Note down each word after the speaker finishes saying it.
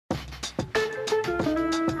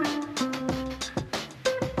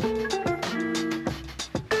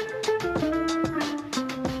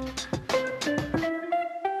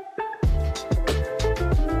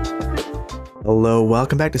Hello,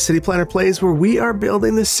 welcome back to City Planner Plays, where we are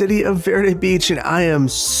building the city of Verde Beach, and I am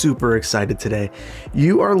super excited today.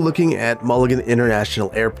 You are looking at Mulligan International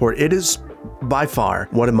Airport. It is by far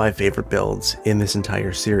one of my favorite builds in this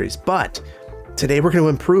entire series, but today we're going to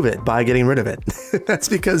improve it by getting rid of it. That's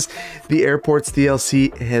because the airport's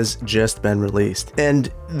DLC has just been released, and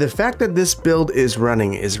the fact that this build is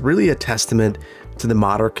running is really a testament to the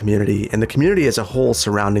modder community and the community as a whole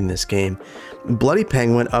surrounding this game. Bloody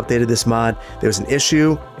Penguin updated this mod. There was an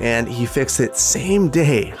issue and he fixed it same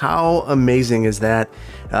day. How amazing is that?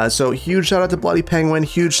 So huge shout out to Bloody Penguin,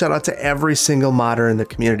 huge shout out to every single modder in the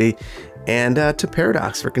community, and to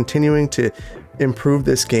Paradox for continuing to improve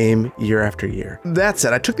this game year after year. That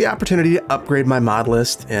said, I took the opportunity to upgrade my mod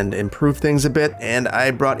list and improve things a bit, and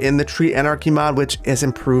I brought in the Tree Anarchy mod, which has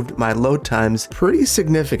improved my load times pretty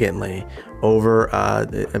significantly over,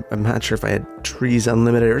 I'm not sure if I had Trees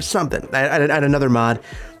Unlimited or something. I had another mod.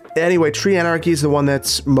 Anyway, Tree Anarchy is the one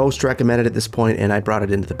that's most recommended at this point, and I brought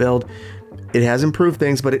it into the build. It has improved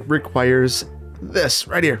things, but it requires this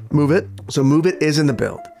right here, Move It. So Move It is in the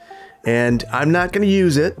build, and I'm not going to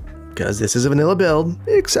use it because this is a vanilla build,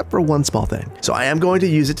 except for one small thing. So I am going to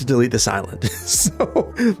use it to delete this island.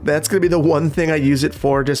 So that's going to be the one thing I use it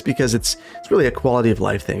for, just because it's really a quality of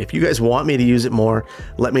life thing. If you guys want me to use it more,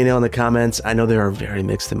 let me know in the comments. I know there are very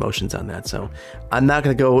mixed emotions on that, so I'm not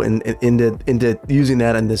going to go into using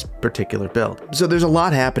that in this particular build. So there's a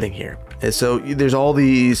lot happening here. And so there's all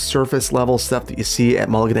the surface level stuff that you see at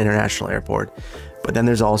Mulligan International Airport, but then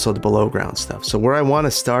there's also the below ground stuff. So where I want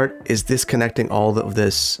to start is disconnecting all of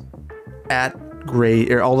this at grade,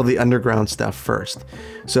 or all of the underground stuff first.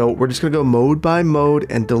 So we're just gonna go mode by mode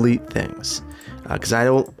and delete things, because I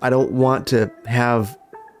don't want to have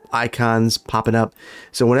icons popping up.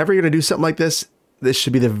 So whenever you're gonna do something like this, this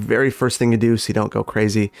should be the very first thing you do, so you don't go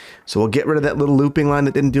crazy. So we'll get rid of that little looping line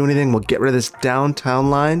that didn't do anything. We'll get rid of this downtown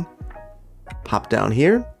line, pop down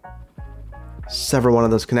here, sever one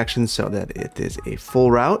of those connections so that it is a full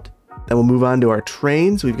route. Then we'll move on to our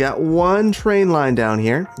trains. We've got one train line down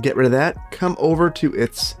here. Get rid of that. Come over to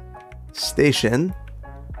its station.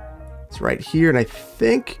 It's right here, and I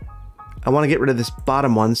think I want to get rid of this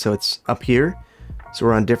bottom one, so it's up here. So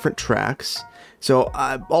we're on different tracks. So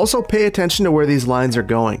also pay attention to where these lines are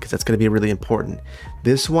going, because that's going to be really important.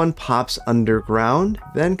 This one pops underground,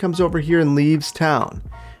 then comes over here and leaves town.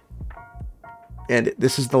 And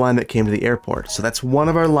this is the line that came to the airport. So that's one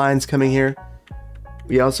of our lines coming here.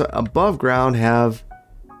 We also, above ground, have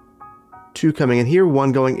two coming in here,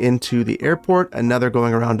 one going into the airport, another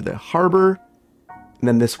going around to the harbor, and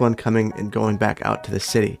then this one coming and going back out to the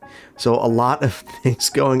city. So a lot of things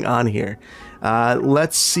going on here.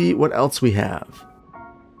 Let's see what else we have.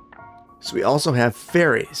 So we also have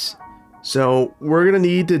ferries. So we're going to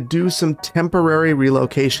need to do some temporary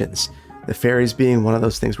relocations. The ferries being one of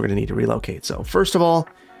those things we're going to need to relocate. So first of all,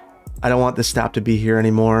 I don't want this stop to be here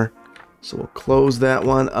anymore. So we'll close that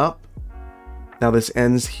one up. Now this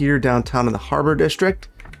ends here downtown in the Harbor District,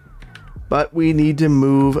 but we need to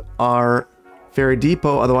move our ferry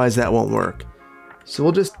depot, otherwise that won't work. So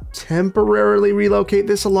we'll just temporarily relocate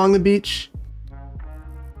this along the beach.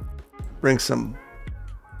 Bring some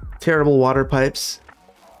terrible water pipes.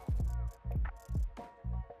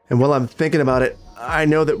 And while I'm thinking about it, I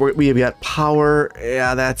know that we have got power.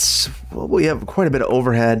 Yeah, well, we have quite a bit of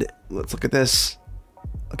overhead. Let's look at this.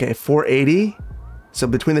 Okay, 480. So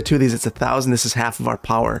between the two of these, it's 1,000. This is half of our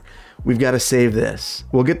power. We've got to save this.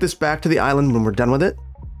 We'll get this back to the island when we're done with it.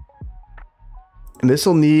 And this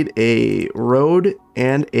will need a road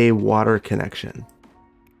and a water connection.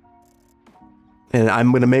 And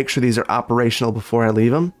I'm going to make sure these are operational before I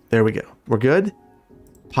leave them. There we go. We're good.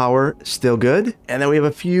 Power still good. And then we have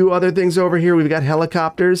a few other things over here. We've got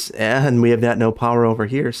helicopters, and we have got no power over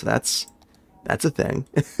here. So that's a thing.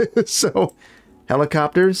 So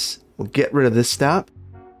helicopters, we'll get rid of this stop.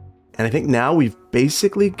 And I think now we've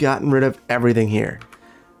basically gotten rid of everything here.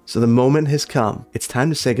 So the moment has come. It's time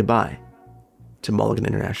to say goodbye to Mulligan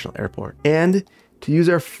International Airport. And to use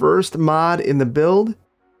our first mod in the build,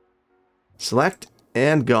 select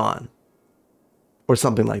and gone. Or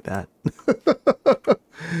something like that.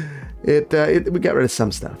 We got rid of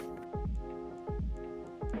some stuff.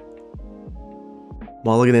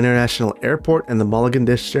 Mulligan International Airport and the Mulligan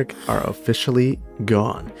District are officially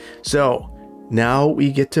gone. So now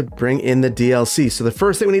we get to bring in the DLC. So the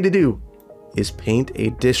first thing we need to do is paint a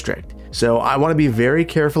district. So I want to be very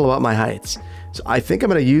careful about my heights. So I think I'm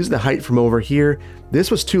going to use the height from over here. This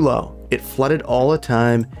was too low. It flooded all the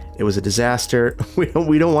time. It was a disaster. We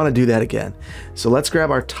don't want to do that again. So let's grab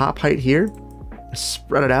our top height here,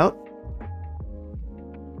 spread it out.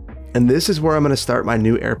 And this is where I'm going to start my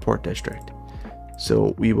new airport district.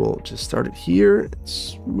 So we will just start it here,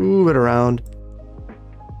 move it around.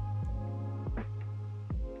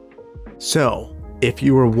 So if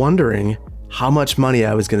you were wondering how much money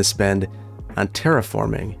I was going to spend on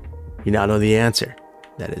terraforming, you now know the answer.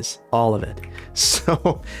 That is all of it.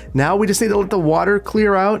 So now we just need to let the water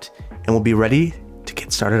clear out and we'll be ready to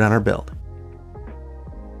get started on our build.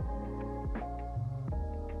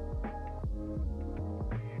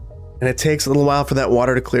 And it takes a little while for that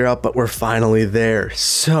water to clear out, but we're finally there.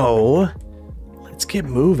 So let's get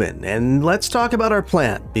moving and let's talk about our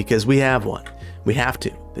plan, because we have one. We have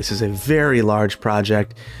to. This is a very large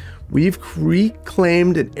project. We've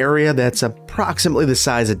reclaimed an area that's approximately the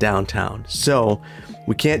size of downtown. So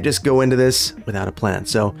we can't just go into this without a plan.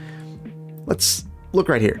 So let's look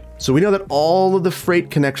right here. So we know that all of the freight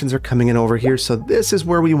connections are coming in over here. So this is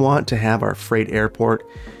where we want to have our freight airport.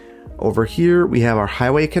 Over here, we have our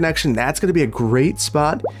highway connection. That's going to be a great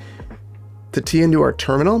spot to tee into our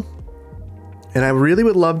terminal. And I really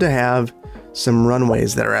would love to have some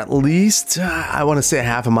runways that are at least, I want to say,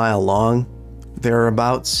 half a mile long,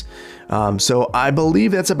 thereabouts. So I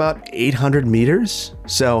believe that's about 800 meters.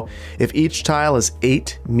 So if each tile is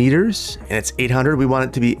 8 meters and it's 800, we want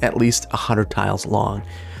it to be at least 100 tiles long.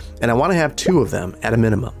 And I want to have 2 of them at a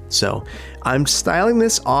minimum. So I'm styling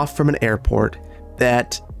this off from an airport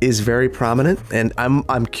that is very prominent, and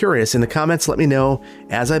I'm curious. In the comments, let me know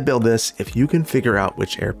as I build this if you can figure out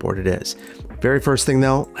which airport it is. Very first thing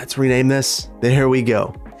though, let's rename this. There we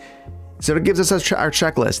go. So it gives us our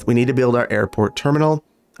checklist. We need to build our airport terminal,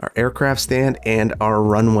 our aircraft stand, and our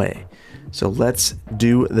runway. So let's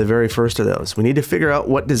do the very first of those. We need to figure out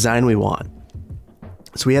what design we want.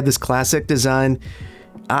 So we have this classic design.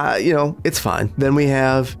 You know, it's fine. Then we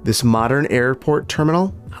have this modern airport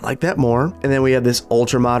terminal. I like that more. And then we have this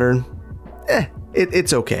ultra modern.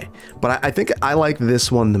 It's okay. But I think I like this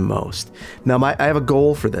one the most. Now, I have a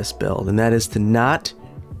goal for this build, and that is to not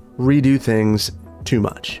redo things too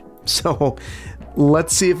much. So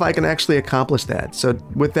let's see if I can actually accomplish that. So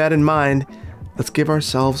with that in mind, let's give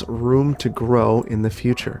ourselves room to grow in the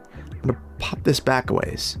future. I'm going to pop this back a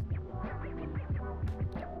ways.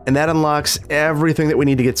 And that unlocks everything that we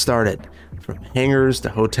need to get started, from hangars to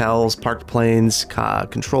hotels, parked planes,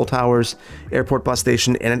 control towers, airport bus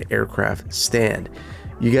station, and an aircraft stand.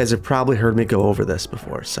 You guys have probably heard me go over this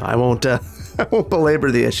before, so I won't belabor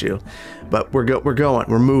the issue. But we're going,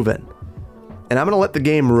 we're moving. And I'm going to let the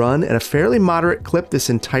game run at a fairly moderate clip this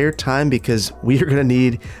entire time, because we are going to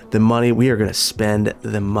need the money. We are going to spend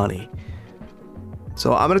the money.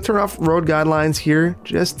 So I'm going to turn off road guidelines here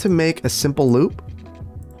just to make a simple loop.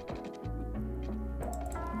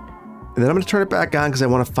 And then I'm going to turn it back on because I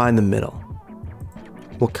want to find the middle.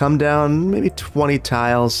 We'll come down maybe 20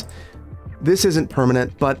 tiles. This isn't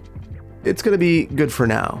permanent, but it's going to be good for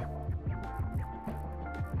now.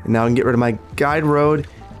 And now I can get rid of my guide road.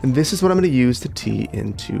 And this is what I'm going to use to tee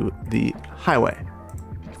into the highway.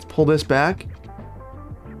 Let's pull this back.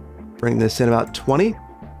 Bring this in about 20.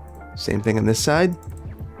 Same thing on this side.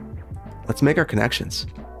 Let's make our connections.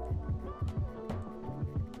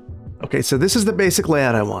 Okay, so this is the basic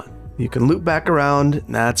layout I want. You can loop back around,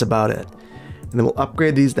 and that's about it. And then we'll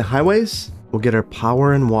upgrade these to highways. We'll get our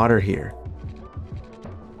power and water here.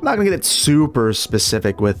 I'm not going to get super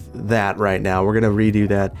specific with that right now. We're going to redo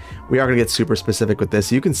that. We are going to get super specific with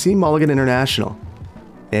this. You can see Mulligan International,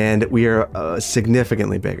 and we are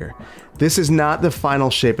significantly bigger. This is not the final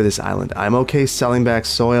shape of this island. I'm okay selling back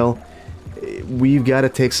soil. We've got to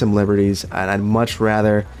take some liberties, and I'd much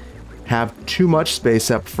rather have too much space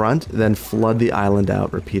up front than flood the island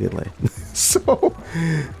out repeatedly. So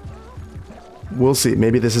we'll see.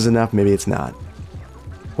 Maybe this is enough, maybe it's not.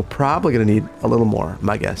 We're probably going to need a little more,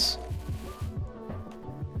 my guess.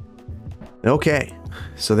 Okay,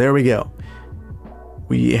 so there we go.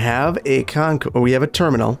 We have a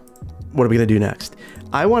terminal. What are we going to do next?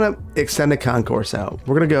 I want to extend the concourse out.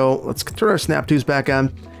 We're going to go, let's turn our snap tubes back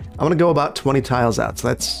on. I'm going to go about 20 tiles out. So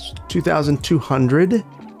that's 2,200.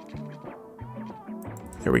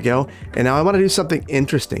 There we go. And now I want to do something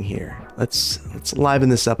interesting here. Let's liven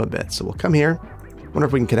this up a bit. So we'll come here. Wonder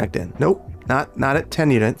if we can connect in. Nope, not at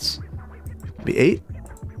 10 units. Be 8.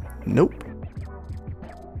 Nope.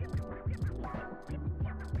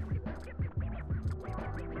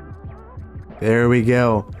 There we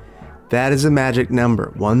go. That is a magic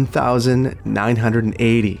number,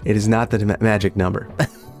 1,980. It is not the magic number.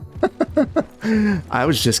 I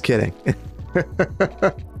was just kidding.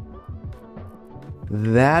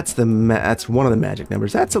 That's one of the magic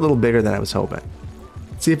numbers. That's a little bigger than I was hoping.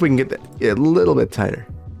 Let's see if we can get that a little bit tighter.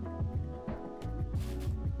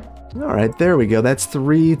 All right, there we go. That's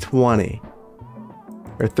 320.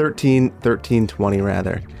 or 1320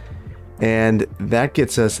 rather. And that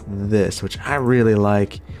gets us this, which I really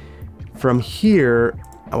like. From here,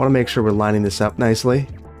 I want to make sure we're lining this up nicely.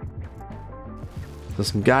 So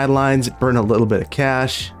some guidelines, burn a little bit of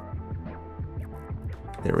cash.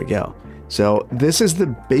 There we go. So this is the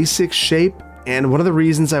basic shape, and one of the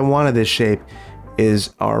reasons I wanted this shape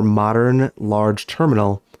is our modern large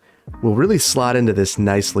terminal will really slot into this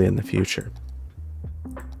nicely in the future.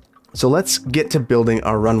 So let's get to building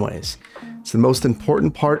our runways. It's the most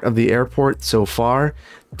important part of the airport so far.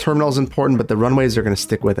 The terminal is important, but the runways are going to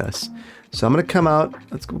stick with us. So I'm going to come out,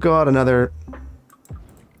 let's go out another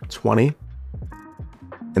 20.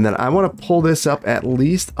 And then I want to pull this up at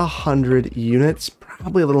least 100 units,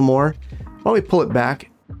 probably a little more. Why don't we pull it back?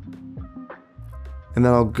 And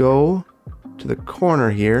then I'll go to the corner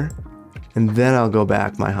here, and then I'll go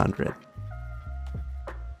back my 100.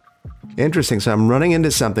 Interesting, so I'm running into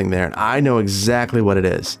something there, and I know exactly what it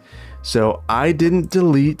is. So I didn't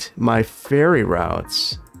delete my ferry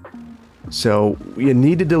routes. So you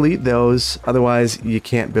need to delete those, otherwise you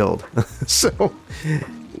can't build. So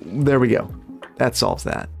there we go. That solves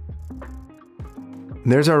that.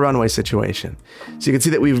 And there's our runway situation. So you can see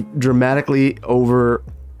that we've dramatically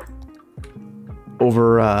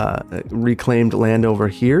reclaimed land over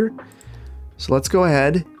here. So let's go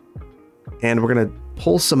ahead and we're gonna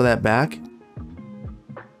pull some of that back.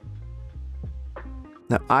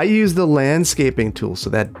 Now I use the landscaping tool, so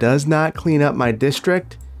that does not clean up my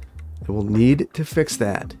district. I will need to fix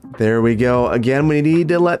that. There we go. Again, we need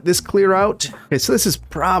to let this clear out. Okay, so this is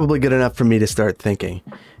probably good enough for me to start thinking.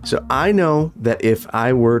 So I know that if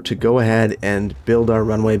I were to go ahead and build our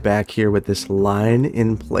runway back here with this line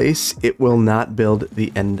in place, it will not build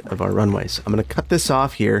the end of our runway. So I'm going to cut this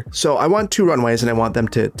off here. So I want two runways and I want them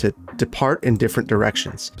to depart in different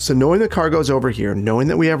directions. So knowing the cargo's over here, knowing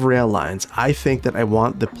that we have rail lines, I think that I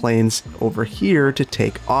want the planes over here to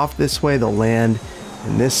take off this way. They'll land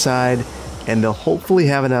on this side, and they'll hopefully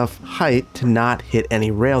have enough height to not hit any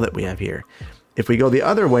rail that we have here. If we go the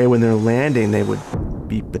other way, when they're landing, they would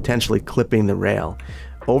be potentially clipping the rail.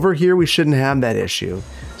 Over here, we shouldn't have that issue,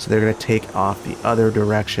 so they're going to take off the other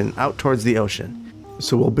direction out towards the ocean.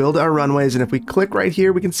 So we'll build our runways, and if we click right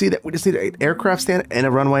here, we can see that we just need an aircraft stand and a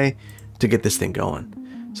runway to get this thing going.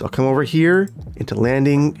 So I'll come over here into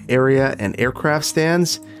landing area and aircraft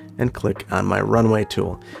stands and click on my runway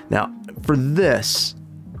tool. Now, for this,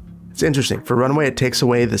 it's interesting. For runway, it takes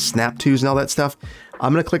away the snap twos and all that stuff.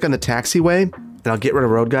 I'm going to click on the taxiway, and I'll get rid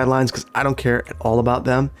of road guidelines because I don't care at all about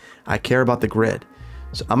them. I care about the grid.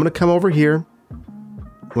 So I'm going to come over here.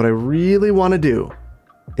 What I really want to do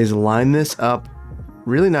is line this up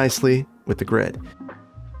really nicely with the grid.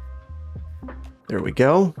 There we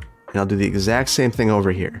go. And I'll do the exact same thing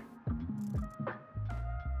over here.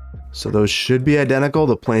 So those should be identical.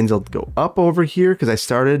 The planes will go up over here because I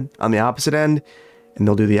started on the opposite end, and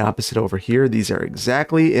they'll do the opposite over here. These are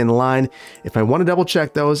exactly in line. If I want to double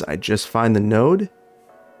check those, I just find the node,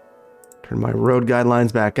 turn my road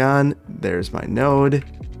guidelines back on. There's my node.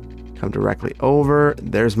 Come directly over.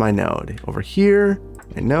 There's my node. Over here,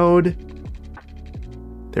 my node.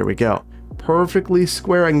 There we go. Perfectly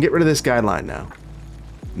square. I can get rid of this guideline now.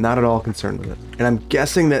 Not at all concerned with it. And I'm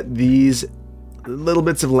guessing that these little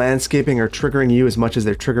bits of landscaping are triggering you as much as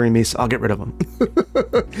they're triggering me, so I'll get rid of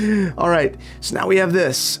them. All right, so now we have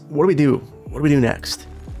this. What do we do? What do we do next?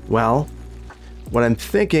 Well, what I'm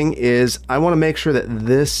thinking is I want to make sure that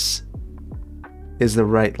this is the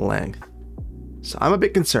right length. So I'm a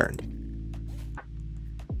bit concerned.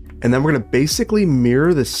 And then we're going to basically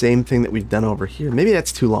mirror the same thing that we've done over here. Maybe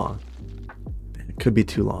that's too long. It could be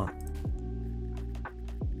too long.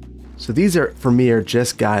 So these are, for me, are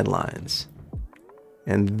just guidelines.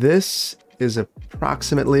 And this is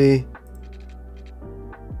approximately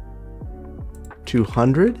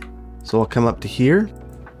 200. So I'll come up to here.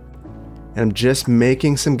 And I'm just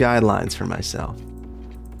making some guidelines for myself.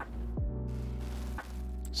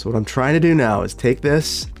 So what I'm trying to do now is take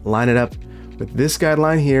this, line it up with this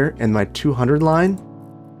guideline here and my 200 line.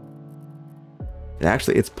 And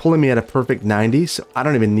actually, it's pulling me at a perfect 90, so I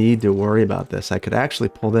don't even need to worry about this. I could actually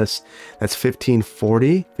pull this. That's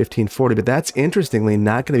 1540, but that's interestingly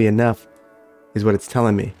not going to be enough, is what it's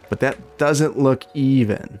telling me. But that doesn't look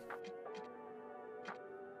even.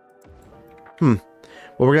 Well,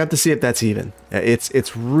 we're going to have to see if that's even.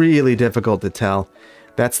 It's really difficult to tell.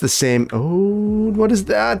 That's the same. Oh, what is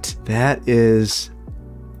that? That is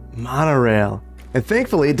monorail. And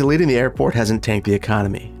thankfully, deleting the airport hasn't tanked the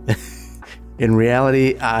economy. In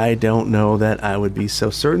reality, I don't know that I would be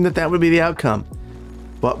so certain that that would be the outcome,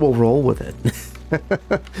 but we'll roll with it.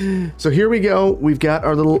 So here we go. We've got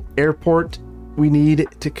our little airport we need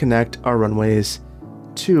to connect our runways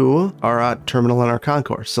to our terminal and our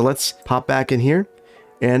concourse. So let's pop back in here,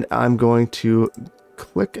 and I'm going to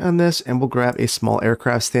click on this, and we'll grab a small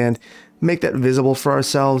aircraft stand, make that visible for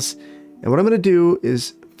ourselves. And what I'm going to do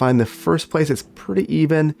is find the first place that's pretty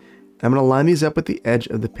even. I'm going to line these up with the edge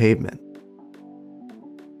of the pavement.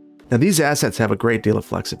 Now these assets have a great deal of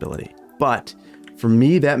flexibility, but for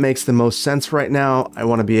me, that makes the most sense right now. I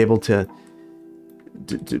want to be able to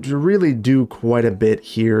really do quite a bit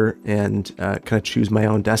here and kind of choose my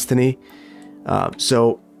own destiny.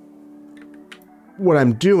 So what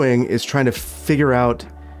I'm doing is trying to figure out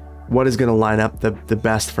what is going to line up the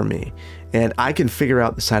best for me. And I can figure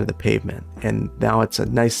out the side of the pavement, and now it's a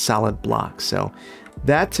nice solid block. So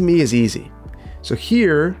that to me is easy. So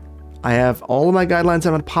here I have all of my guidelines.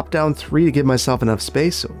 I'm going to pop down 3 to give myself enough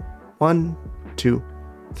space. So 1, 2,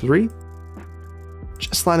 3.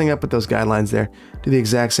 Just lining up with those guidelines there. Do the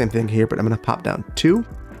exact same thing here, but I'm going to pop down 2.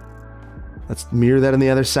 Let's mirror that on the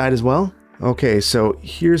other side as well. Okay, so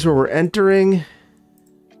here's where we're entering.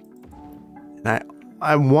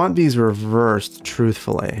 I want these reversed,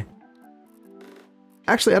 truthfully.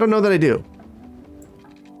 Actually, I don't know that I do.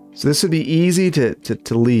 So this would be easy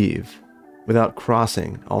to leave without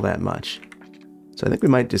crossing all that much. So I think we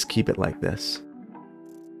might just keep it like this.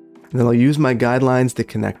 And then I'll use my guidelines to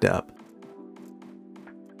connect up.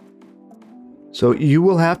 So you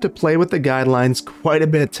will have to play with the guidelines quite a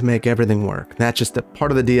bit to make everything work. That's just a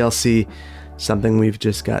part of the DLC, something we've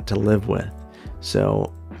just got to live with.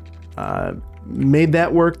 So made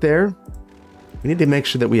that work there. We need to make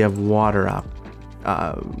sure that we have water up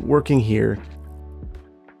working here.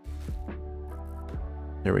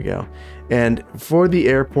 There we go. And for the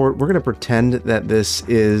airport, we're going to pretend that this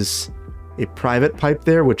is a private pipe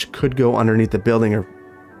there, which could go underneath the building or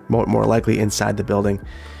more likely inside the building.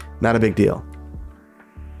 Not a big deal.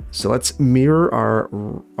 So let's mirror our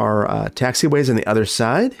taxiways on the other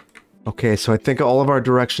side. Okay, so I think all of our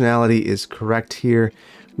directionality is correct here.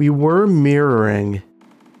 We were mirroring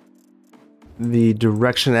the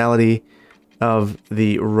directionality of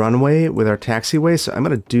the runway with our taxiway, so I'm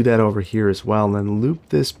going to do that over here as well, and then loop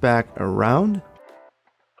this back around.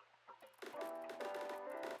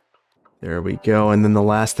 There we go, and then the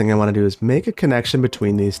last thing I want to do is make a connection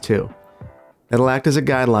between these two. That'll act as a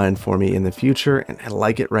guideline for me in the future, and I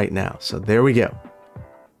like it right now. So there we go.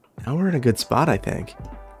 Now we're in a good spot, I think.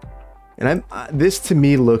 And this to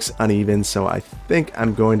me looks uneven, so I think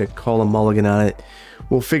I'm going to call a mulligan on it.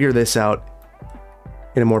 We'll figure this out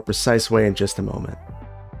in a more precise way in just a moment.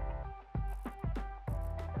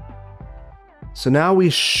 So now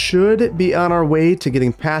we should be on our way to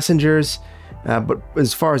getting passengers, but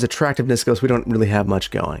as far as attractiveness goes, we don't really have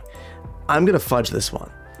much going. I'm going to fudge this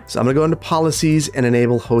one. So I'm going to go into policies and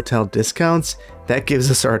enable hotel discounts. That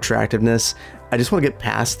gives us our attractiveness. I just want to get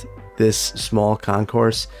past this small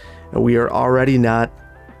concourse. We are already not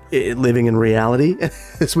living in reality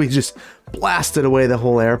as we just blasted away the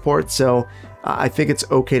whole airport. So I think it's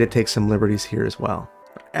okay to take some liberties here as well.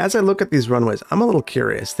 As I look at these runways, I'm a little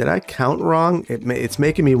curious. Did I count wrong? It's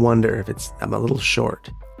making me wonder if I'm a little short.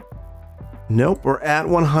 Nope, we're at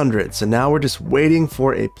 100. So now we're just waiting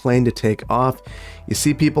for a plane to take off. You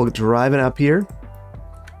see people driving up here.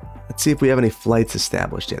 Let's see if we have any flights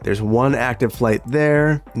established yet. There's one active flight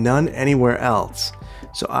there, none anywhere else.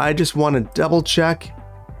 So I just want to double check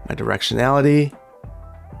my directionality.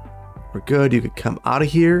 We're good. You could come out of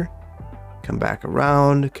here, come back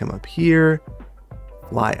around, come up here,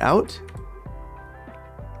 fly out.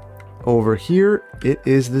 Over here, it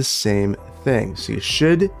is the same thing. So you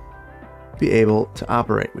should be able to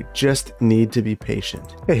operate. We just need to be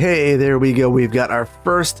patient. Hey, there we go. We've got our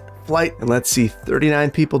first flight, and let's see, 39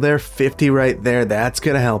 people there, 50 right there. That's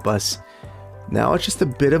going to help us. Now it's just a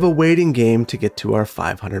bit of a waiting game to get to our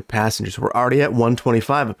 500 passengers. We're already at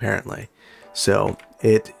 125 apparently. So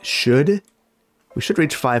we should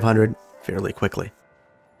reach 500 fairly quickly.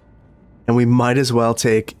 And we might as well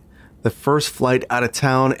take the first flight out of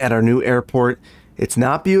town at our new airport. It's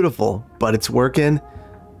not beautiful, but it's working.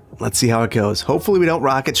 Let's see how it goes. Hopefully we don't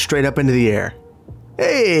rocket straight up into the air.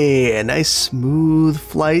 Hey, a nice smooth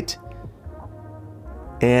flight.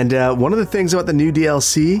 And one of the things about the new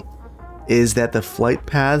DLC is that the flight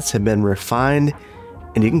paths have been refined,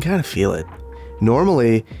 and you can kind of feel it.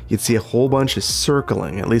 Normally, you'd see a whole bunch of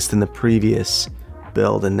circling, at least in the previous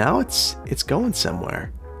build, and now it's going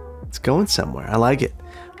somewhere. It's going somewhere. I like it.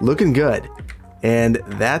 Looking good. And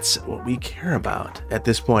that's what we care about at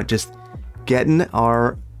this point. Just getting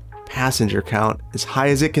our passenger count as high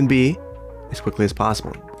as it can be as quickly as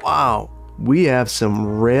possible. Wow, we have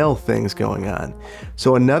some rail things going on.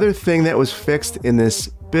 So another thing that was fixed in this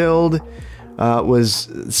build was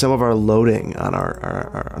some of our loading on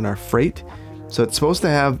our freight. So it's supposed to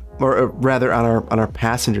have, or rather on our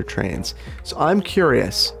passenger trains. So I'm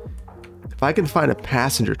curious if I can find a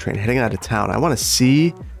passenger train heading out of town. I want to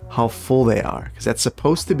see how full they are, because that's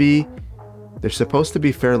supposed to be, they're supposed to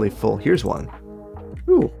be fairly full. Here's one.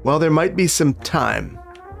 Ooh, well, there might be some time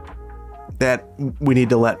that we need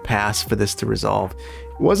to let pass for this to resolve.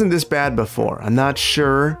 It wasn't this bad before. I'm not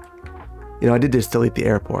sure. You know, I did just delete the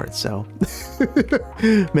airport, so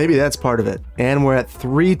maybe that's part of it. And we're at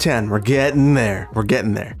 310. We're getting there. We're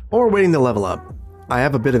getting there. Or we're waiting to level up. I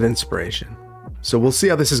have a bit of inspiration, so we'll see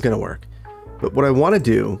how this is going to work. But what I want to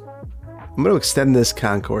do, I'm going to extend this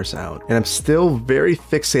concourse out, and I'm still very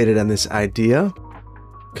fixated on this idea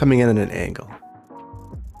coming in at an angle.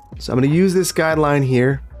 So I'm going to use this guideline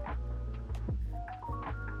here.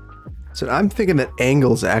 So I'm thinking that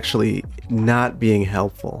angle's actually not being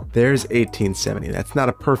helpful. There's 1870. That's not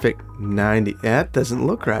a perfect 90. That doesn't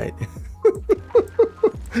look right.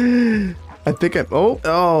 I think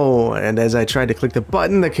oh, and as I tried to click the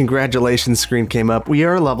button, the congratulations screen came up. We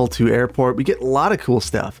are a level 2 airport. We get a lot of cool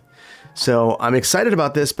stuff. So I'm excited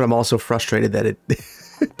about this, but I'm also frustrated that it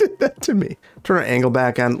did that to me. Turn our angle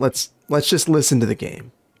back on. Let's just listen to the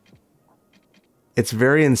game. It's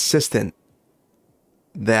very insistent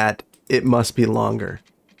that it must be longer.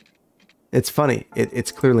 It's funny,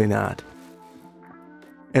 it's clearly not.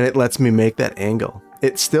 And it lets me make that angle.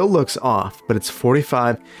 It still looks off, but it's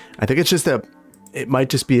 45. I think it's just it might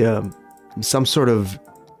just be some sort of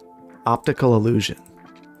optical illusion.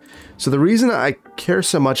 So the reason I care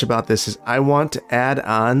so much about this is I want to add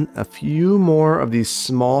on a few more of these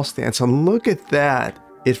small stands. And look at that,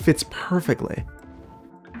 it fits perfectly.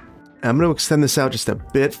 I'm going to extend this out just a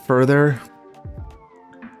bit further.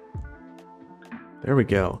 There we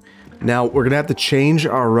go. Now we're going to have to change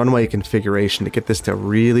our runway configuration to get this to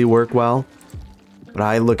really work well. But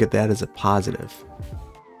I look at that as a positive.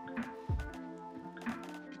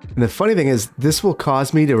 And the funny thing is, this will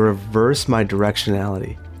cause me to reverse my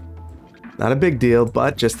directionality. Not a big deal,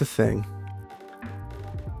 but just a thing.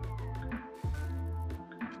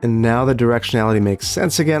 And now the directionality makes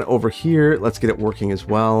sense again. Over here, let's get it working as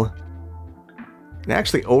well. And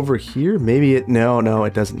actually over here, maybe it, no,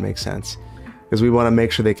 it doesn't make sense. Because we want to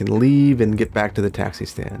make sure they can leave and get back to the taxi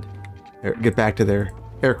stand. Or get back to their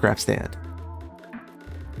aircraft stand.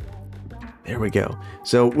 There we go.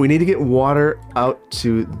 So we need to get water out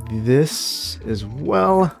to this as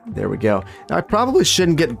well. There we go. Now I probably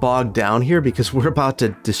shouldn't get bogged down here because we're about to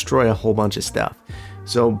destroy a whole bunch of stuff.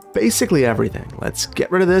 So basically everything. Let's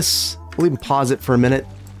get rid of this. We'll even pause it for a minute.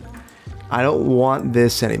 I don't want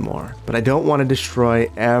this anymore, but I don't want to destroy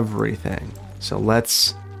everything. So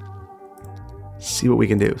let's see what we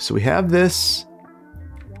can do. So we have this,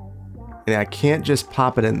 and I can't just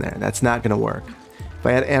pop it in there. That's not going to work. If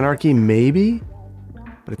I had anarchy, maybe,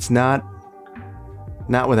 but it's not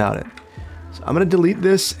without it. So I'm going to delete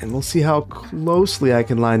this, and we'll see how closely I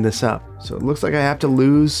can line this up. So it looks like I have to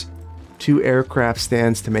lose 2 aircraft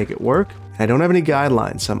stands to make it work. I don't have any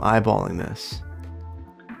guidelines, so I'm eyeballing this.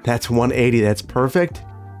 That's 180. That's perfect.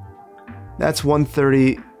 That's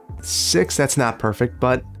 136. That's not perfect,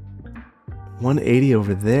 but 180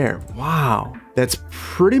 over there. Wow. That's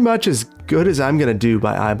pretty much as good as I'm going to do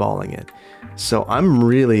by eyeballing it. So I'm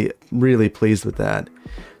really, really pleased with that.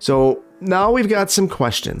 So now we've got some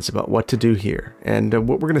questions about what to do here. And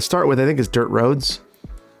what we're going to start with, I think, is dirt roads.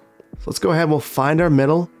 So let's go ahead. We'll find our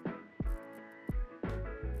middle.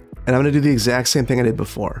 And I'm going to do the exact same thing I did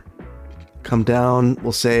before. Come down.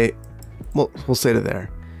 We'll say to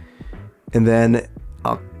there. And then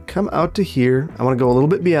I'll come out to here. I want to go a little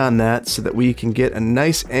bit beyond that so that we can get a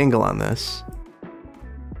nice angle on this.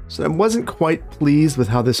 So I wasn't quite pleased with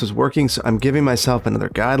how this was working, so I'm giving myself another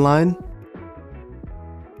guideline.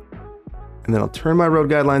 And then I'll turn my road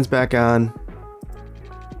guidelines back on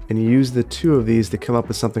and use the 2 of these to come up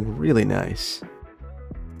with something really nice.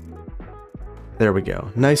 There we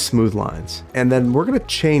go. Nice smooth lines. And then we're going to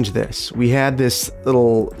change this. We had this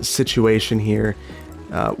little situation here.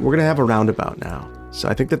 We're going to have a roundabout now. So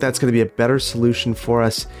I think that that's going to be a better solution for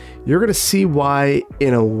us. You're going to see why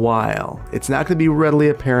in a while. It's not going to be readily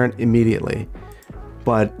apparent immediately,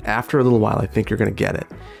 but after a little while, I think you're going to get it.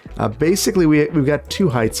 Basically, we've got 2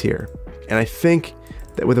 heights here, and I think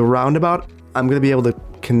that with a roundabout, I'm going to be able to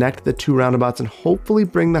connect the 2 roundabouts and hopefully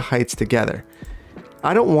bring the heights together.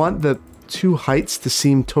 I don't want the 2 heights to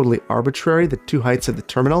seem totally arbitrary, the 2 heights of the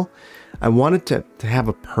terminal. I want it to have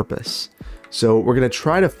a purpose. So we're going to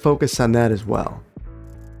try to focus on that as well.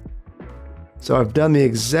 So I've done the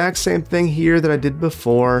exact same thing here that I did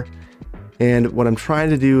before. And what I'm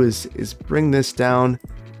trying to do is bring this down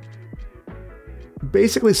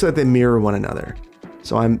basically so that they mirror one another.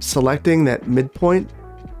 So I'm selecting that midpoint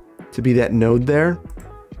to be that node there,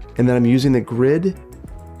 and then I'm using the grid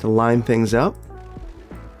to line things up.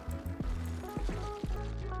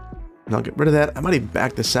 And I'll get rid of that. I might even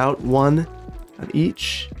back this out, one on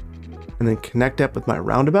each, and then connect up with my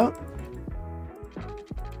roundabout.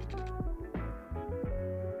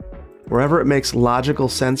 Wherever it makes logical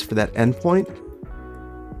sense for that endpoint,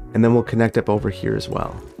 and then we'll connect up over here as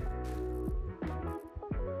well.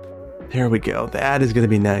 There we go. That is going to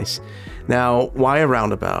be nice. Now, why a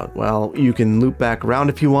roundabout? Well, you can loop back around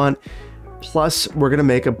if you want. Plus, we're going to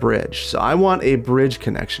make a bridge. So I want a bridge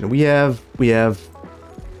connection. We have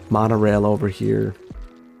monorail over here.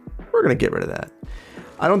 We're going to get rid of that.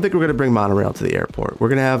 I don't think we're going to bring monorail to the airport. We're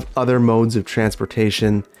going to have other modes of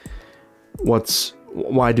transportation.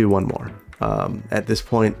 Why do one more? At this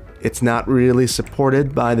point, it's not really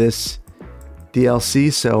supported by this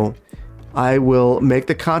DLC, so I will make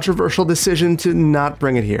the controversial decision to not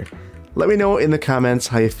bring it here. Let me know in the comments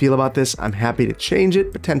how you feel about this. I'm happy to change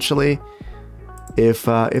it potentially if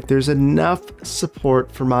there's enough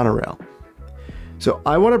support for monorail. So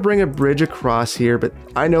I want to bring a bridge across here, but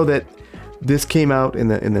I know that this came out in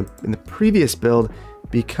the previous build.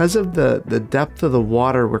 Because of the depth of the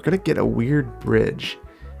water, we're going to get a weird bridge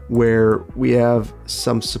where we have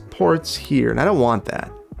some supports here, and I don't want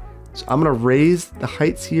that. So I'm going to raise the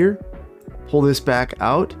heights here, pull this back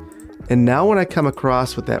out, and now when I come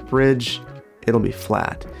across with that bridge, it'll be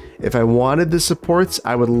flat. If I wanted the supports,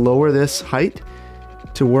 I would lower this height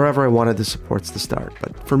to wherever I wanted the supports to start.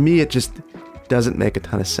 But for me, it just doesn't make a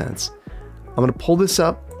ton of sense. I'm going to pull this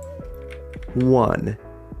up one.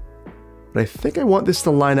 But I think I want this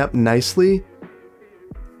to line up nicely.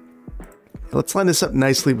 Let's line this up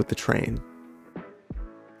nicely with the train.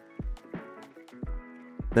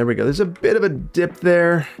 There we go. There's a bit of a dip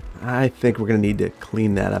there. I think we're going to need to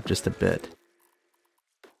clean that up just a bit.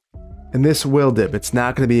 And this will dip. It's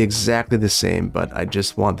not going to be exactly the same, but I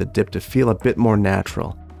just want the dip to feel a bit more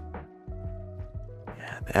natural.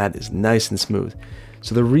 Yeah, that is nice and smooth.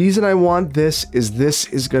 So the reason I want this is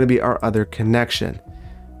going to be our other connection.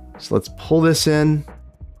 So let's pull this in.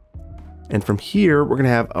 And from here, we're going to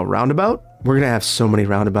have a roundabout. We're going to have so many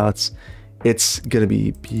roundabouts. It's going to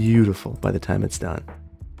be beautiful by the time it's done.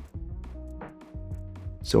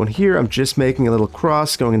 So in here, I'm just making a little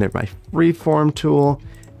cross, going into my freeform tool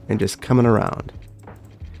and just coming around.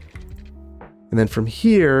 And then from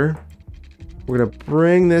here, we're going to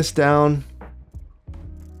bring this down.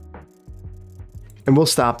 And we'll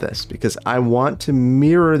stop this because I want to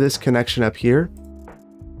mirror this connection up here.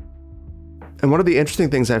 And one of the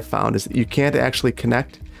interesting things I've found is that you can't actually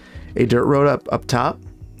connect a dirt road up top.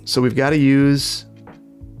 So we've got to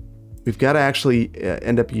actually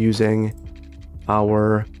end up using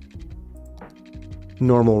our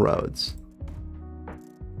normal roads.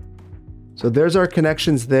 So there's our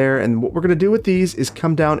connections there. And what we're going to do with these is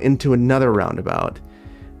come down into another roundabout.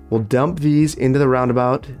 We'll dump these into the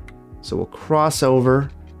roundabout. So we'll cross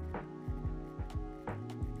over.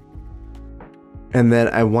 And then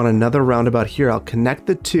I want another roundabout here. I'll connect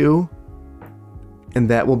the two, and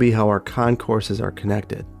that will be how our concourses are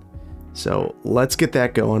connected. So let's get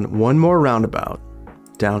that going. One more roundabout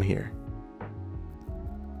down here.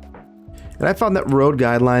 And I found that road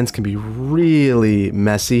guidelines can be really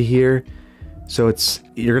messy here. So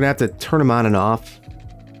you're gonna have to turn them on and off.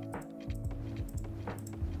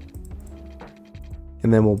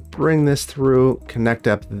 And then we'll bring this through, connect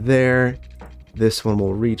up there. This one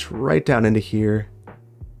will reach right down into here.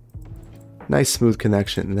 Nice smooth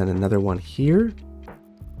connection. And then another one here.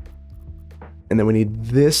 And then we need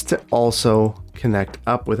this to also connect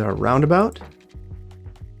up with our roundabout.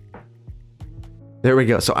 There we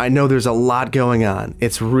go. So I know there's a lot going on.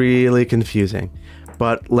 It's really confusing.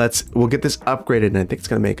 But we'll get this upgraded, and I think it's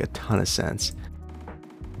going to make a ton of sense.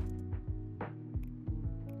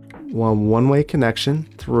 One-way connection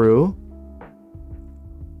through.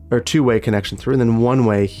 Or two-way connection through, and then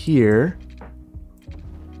one-way here.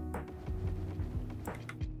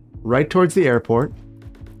 Right towards the airport.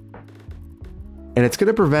 And it's going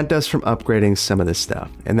to prevent us from upgrading some of this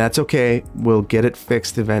stuff. And that's okay. We'll get it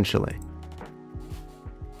fixed eventually.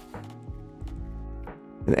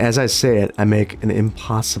 And as I say it, I make an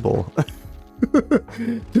impossible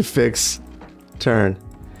to fix turn.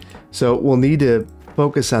 So we'll need to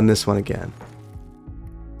focus on this one again.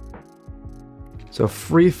 So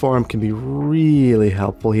freeform can be really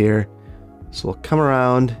helpful here. So we'll come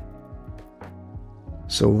around.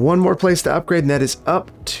 So one more place to upgrade, and that is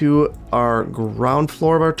up to our ground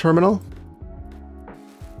floor of our terminal.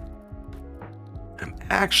 I'm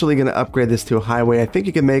actually going to upgrade this to a highway. I think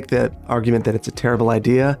you can make the argument that it's a terrible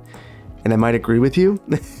idea, and I might agree with you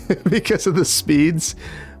because of the speeds,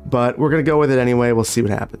 but we're going to go with it anyway. We'll see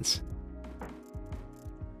what happens.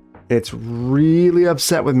 It's really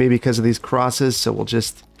upset with me because of these crosses, so we'll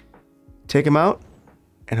just take them out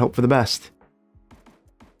and hope for the best.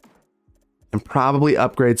 And probably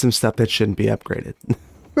upgrade some stuff that shouldn't be upgraded.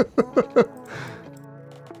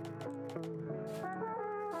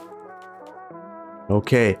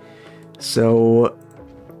 Okay, so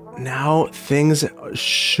now things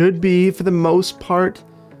should be, for the most part,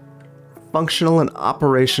 functional and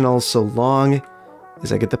operational so long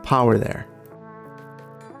as I get the power there.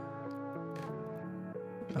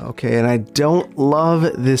 Okay, and I don't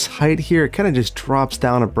love this height here. It kind of just drops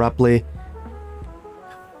down abruptly.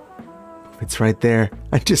 It's right there.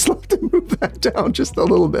 I just love to move that down just a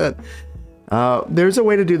little bit. There's a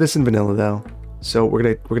way to do this in vanilla though, so we're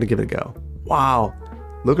gonna give it a go. Wow,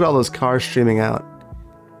 look at all those cars streaming out.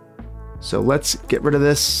 So let's get rid of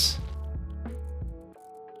this.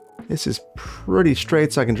 This is pretty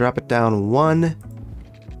straight, so I can drop it down 1. And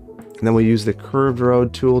then we'll use the curved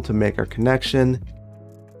road tool to make our connection.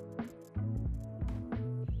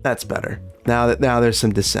 That's better. Now there's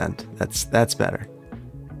some descent. That's better.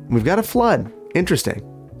 We've got a flood. Interesting.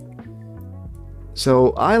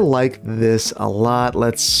 So I like this a lot.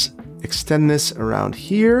 Let's extend this around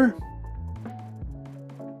here.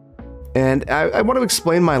 And I want to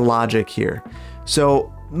explain my logic here.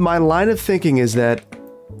 So my line of thinking is that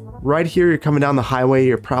right here, you're coming down the highway.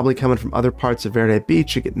 You're probably coming from other parts of Verde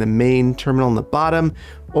Beach. You're getting the main terminal in the bottom.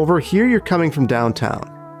 Over here, you're coming from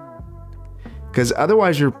downtown. Because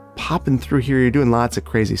otherwise, you're popping through here. You're doing lots of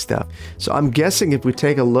crazy stuff. So I'm guessing if we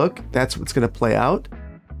take a look, that's what's going to play out.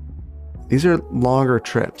 These are longer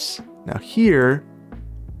trips. Now here,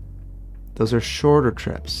 those are shorter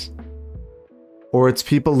trips. Or it's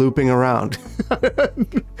people looping around.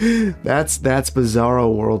 That's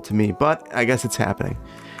bizarro world to me, but I guess it's happening.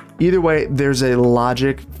 Either way, there's a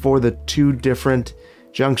logic for the two different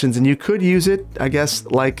junctions, and you could use it, I guess,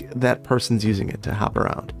 like that person's using it to hop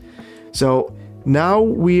around. So now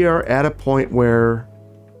we are at a point where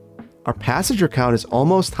our passenger count is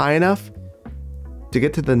almost high enough to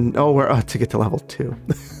get to the to get to level 2.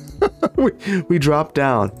 we dropped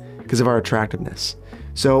down because of our attractiveness.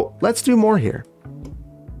 So let's do more here.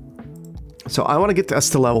 So I want to get us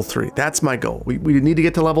to level 3. That's my goal. We need to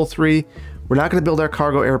get to level 3. We're not going to build our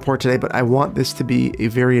cargo airport today, but I want this to be a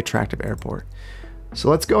very attractive airport. So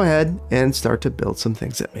let's go ahead and start to build some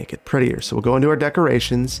things that make it prettier. So we'll go into our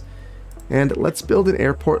decorations and let's build an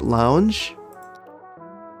airport lounge.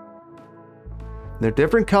 They're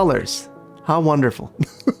different colors. How wonderful.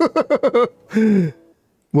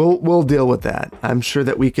 We'll deal with that. I'm sure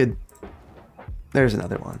that we could. There's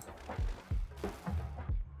another one.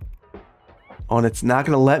 Oh, and it's not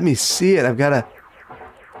going to let me see it. I got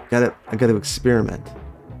to experiment.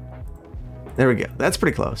 There we go. That's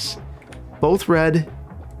pretty close. Both red.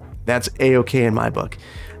 That's a-okay in my book.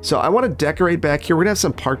 So I want to decorate back here. We're going to have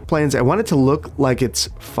some parked planes. I want it to look like it's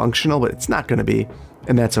functional, but it's not going to be,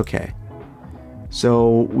 and that's okay.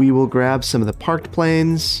 So we will grab some of the parked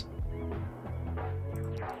planes.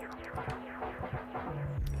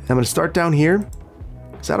 I'm going to start down here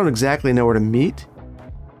because I don't exactly know where to meet.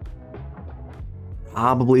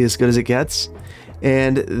 Probably as good as it gets.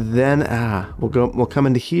 And then we'll come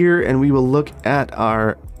into here and we will look at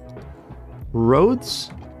our roads.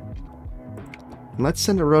 Let's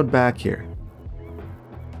send a road back here.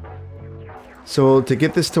 So to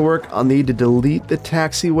get this to work, I'll need to delete the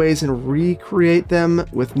taxiways and recreate them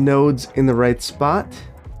with nodes in the right spot.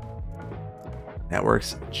 That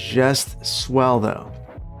works just swell though.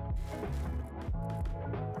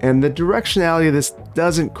 And the directionality of this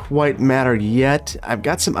doesn't quite matter yet. I've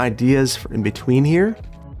got some ideas for in between here.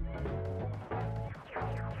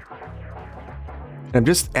 I'm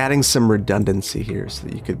just adding some redundancy here so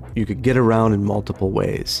that you could get around in multiple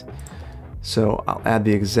ways. So I'll add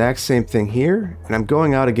the exact same thing here, and I'm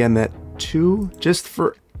going out again that 2 just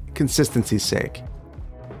for consistency's sake.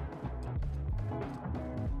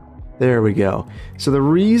 There we go. So the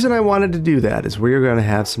reason I wanted to do that is we're going to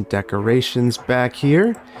have some decorations back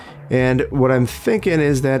here. And what I'm thinking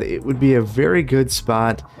is that it would be a very good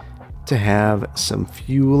spot to have some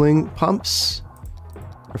fueling pumps.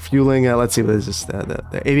 Or fueling, let's see, what is this?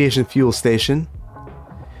 The aviation fuel station.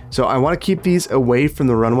 So I want to keep these away from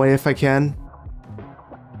the runway if I can.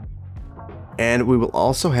 And we will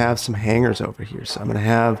also have some hangars over here. So I'm going to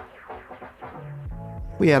have...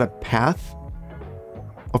 We add a path.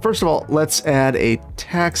 Well, first of all, let's add a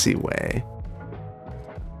taxiway.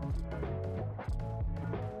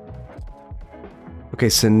 Okay,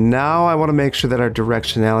 so now I want to make sure that our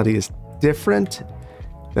directionality is different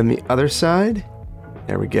than the other side.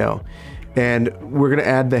 There we go. And we're going to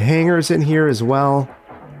add the hangars in here as well.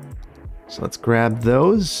 So let's grab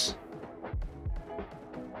those.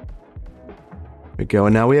 There we go.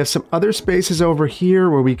 And now we have some other spaces over here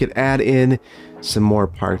where we could add in some more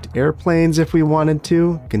parked airplanes if we wanted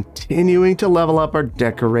to, continuing to level up our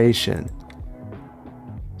decoration.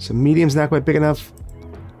 So medium's not quite big enough.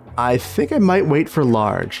 I think I might wait for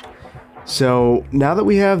large. So now that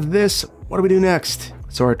we have this, what do we do next?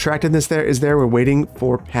 So our attractiveness there is there. We're waiting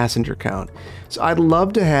for passenger count. So I'd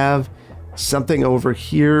love to have something over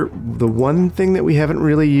here. The one thing that we haven't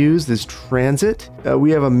really used is transit.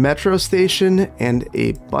 We have a metro station and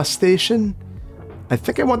a bus station. I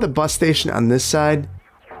think I want the bus station on this side.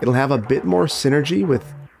 It'll have a bit more synergy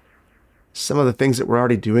with some of the things that we're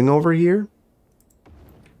already doing over here.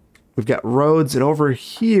 We've got roads, and over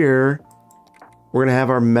here, we're going to have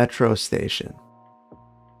our metro station.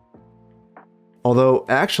 Although,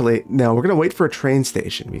 actually, no, we're going to wait for a train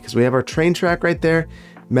station because we have our train track right there.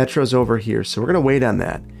 Metro's over here, so we're going to wait on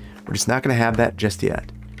that. We're just not going to have that just yet.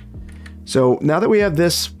 So now that we have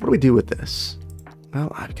this, what do we do with this? Well,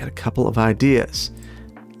 I've got a couple of ideas.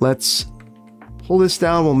 Let's pull this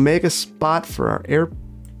down. We'll make a spot for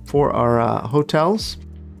our hotels.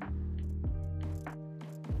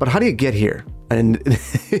 But how do you get here? And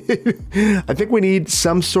I think we need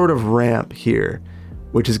some sort of ramp here,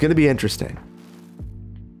 which is going to be interesting.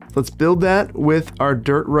 Let's build that with our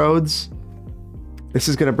dirt roads. This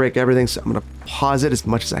is going to break everything, so I'm going to pause it as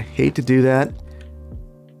much as I hate to do that.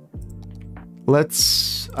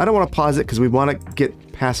 I don't want to pause it because we want to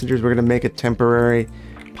get passengers. We're going to make a temporary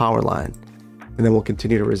power line, and then we'll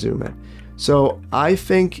continue to resume it. So I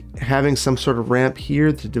think having some sort of ramp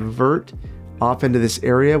here to divert off into this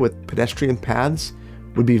area with pedestrian paths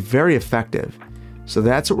would be very effective. So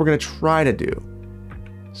that's what we're going to try to do.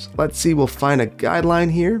 So let's see, we'll find a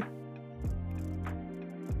guideline here.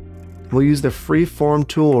 We'll use the freeform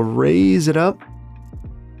tool, raise it up.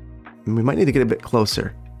 And we might need to get a bit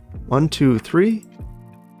closer. 1, 2, 3.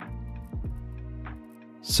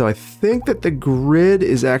 So I think that the grid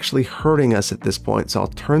is actually hurting us at this point. So I'll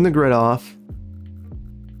turn the grid off.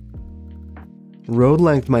 Road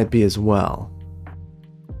length might be as well.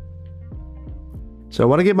 So I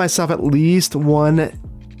want to give myself at least one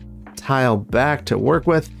tile back to work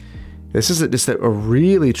with. This is just a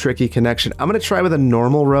really tricky connection. I'm going to try with a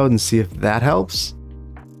normal road and see if that helps.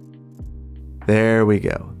 There we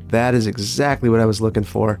go. That is exactly what I was looking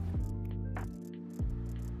for.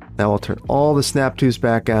 Now I'll turn all the snap tubes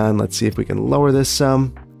back on. Let's see if we can lower this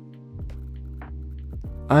some.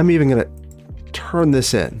 I'm even going to turn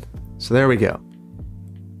this in. So there we go.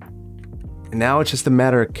 And now it's just a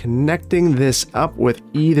matter of connecting this up with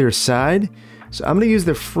either side. So I'm going to use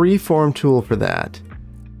the freeform tool for that.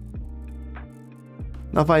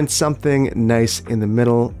 I'll find something nice in the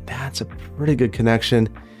middle. That's a pretty good connection.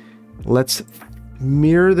 Let's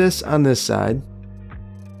mirror this on this side.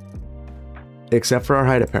 Except for our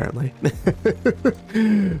height, apparently.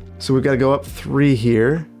 So we've got to go up 3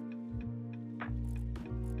 here.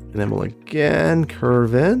 And then we'll again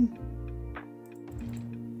curve in.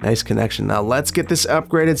 Nice connection. Now let's get this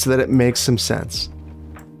upgraded so that it makes some sense.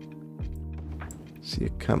 So you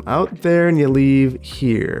come out there and you leave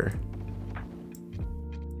here.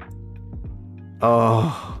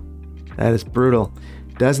 Oh, that is brutal.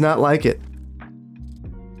 Does not like it.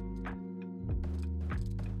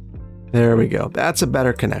 There we go. That's a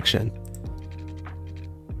better connection.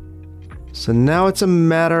 So now it's a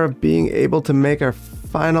matter of being able to make our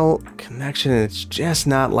final connection, and it's just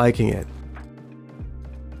not liking it.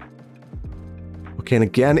 Okay, and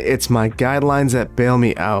again, it's my guidelines that bail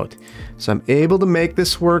me out. So I'm able to make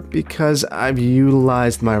this work because I've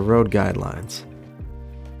utilized my road guidelines.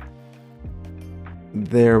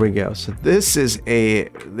 There we go. So this is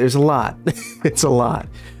there's a lot. It's a lot.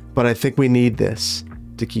 But I think we need this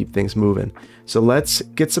to keep things moving. So let's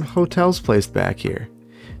get some hotels placed back here.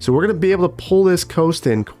 So we're going to be able to pull this coast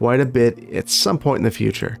in quite a bit at some point in the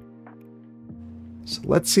future. So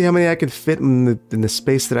let's see how many I can fit in the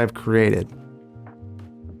space that I've created.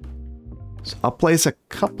 So I'll place a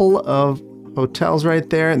couple of hotels right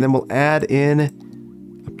there, and then we'll add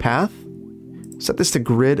in a path. Set this to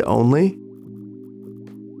grid only.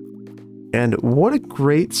 And what a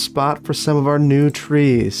great spot for some of our new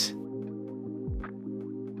trees.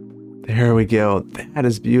 There we go. That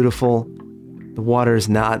is beautiful. The water is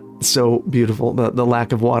not so beautiful. The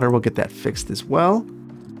lack of water, we'll get that fixed as well.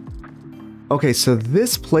 Okay, so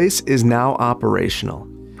this place is now operational.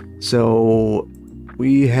 So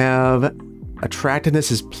we have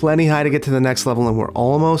Attractiveness is plenty high to get to the next level, and we're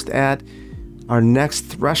almost at our next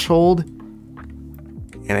threshold.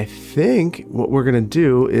 And I think what we're going to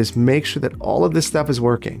do is make sure that all of this stuff is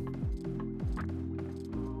working.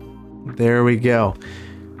 There we go.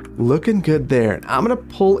 Looking good there. I'm going to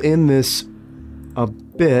pull in this a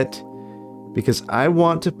bit because I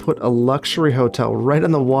want to put a luxury hotel right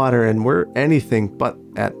on the water, and we're anything but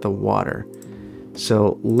at the water.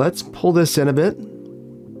 So let's pull this in a bit.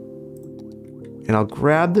 And I'll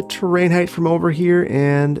grab the terrain height from over here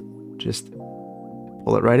and just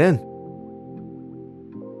pull it right in.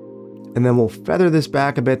 And then we'll feather this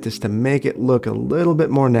back a bit just to make it look a little bit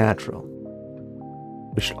more natural.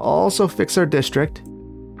 We should also fix our district.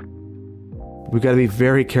 We've got to be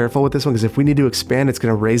very careful with this one because if we need to expand, it's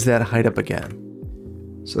going to raise that height up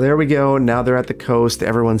again. So there we go. Now they're at the coast.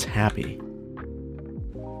 Everyone's happy.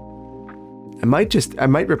 I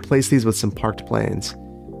might replace these with some parked planes.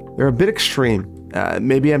 They're a bit extreme.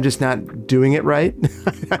 Maybe I'm just not doing it right.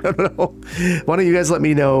 I don't know. Why don't you guys let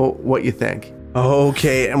me know what you think?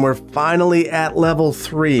 Okay, and we're finally at level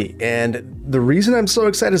 3. And the reason I'm so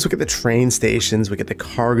excited is we get the train stations, we get the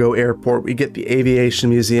cargo airport, we get the aviation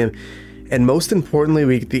museum, and most importantly,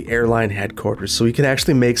 we get the airline headquarters. So we can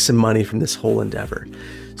actually make some money from this whole endeavor.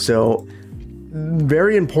 So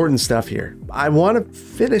very important stuff here. I want to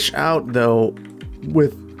finish out though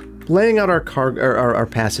with laying out our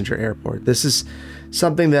passenger airport. This is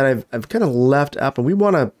something that I've kind of left up, and we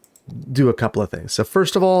want to do a couple of things. So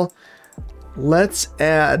first of all, let's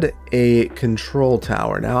add a control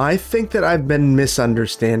tower. Now, I think that I've been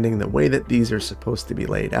misunderstanding the way that these are supposed to be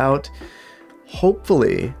laid out.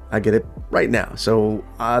 Hopefully, I get it right now. So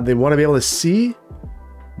they want to be able to see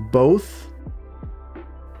both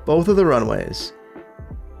of the runways.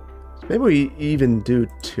 So maybe we even do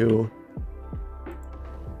 2.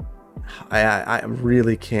 I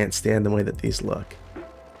really can't stand the way that these look.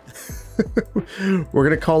 We're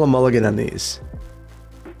going to call a mulligan on these.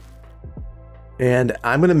 And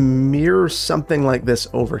I'm going to mirror something like this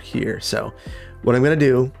over here. So what I'm going to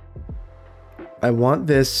do, I want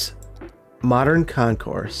this modern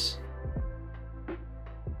concourse.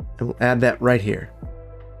 And we'll add that right here.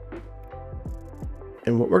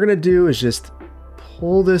 And what we're going to do is just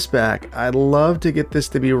pull this back. I'd love to get this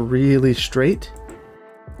to be really straight.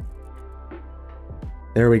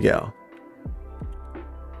 There we go. I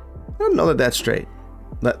don't know that that's straight.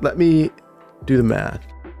 Let me do the math.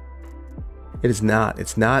 It is not.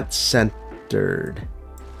 It's not centered.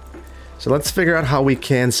 So let's figure out how we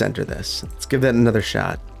can center this. Let's give that another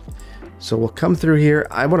shot. So we'll come through here.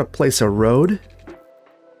 I want to place a road.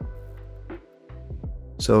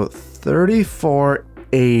 So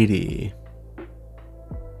 3480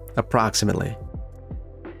 approximately.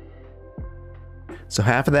 So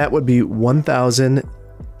half of that would be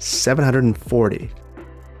 1,740,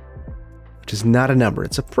 which is not a number.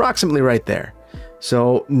 It's approximately right there.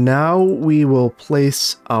 So now we will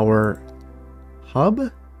place our hub,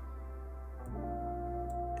 and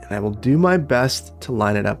I will do my best to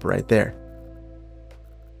line it up right there.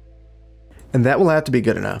 And that will have to be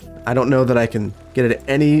good enough. I don't know that I can get it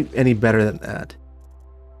any better than that.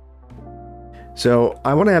 So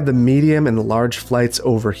I want to have the medium and the large flights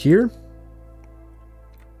over here.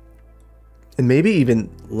 And maybe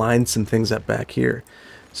even line some things up back here.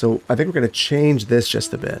 So I think we're going to change this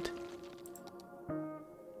just a bit.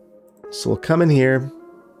 So we'll come in here.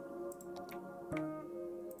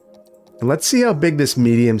 And let's see how big this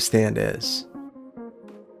medium stand is.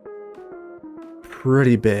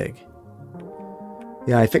 Pretty big.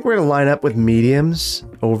 Yeah, I think we're going to line up with mediums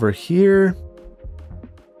over here.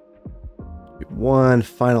 One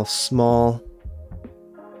final small.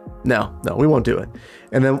 No, we won't do it.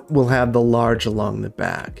 And then we'll have the large along the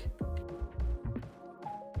back.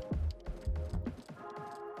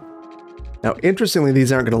 Now, interestingly,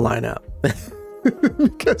 these aren't going to line up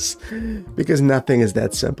because nothing is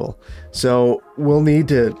that simple. So we'll need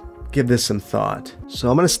to give this some thought. So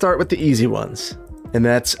I'm going to start with the easy ones, and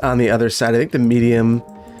that's on the other side. I think the medium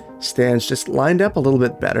stands just lined up a little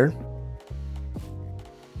bit better.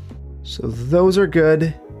 So those are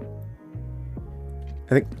good.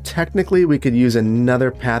 I think technically we could use another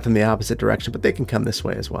path in the opposite direction, but they can come this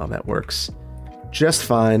way as well. That works just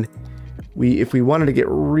fine. If we wanted to get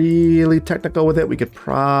really technical with it, we could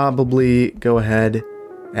probably go ahead,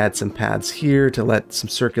 add some paths here to let some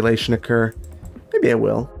circulation occur. Maybe I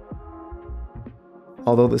will.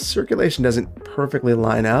 Although the circulation doesn't perfectly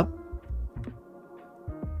line up.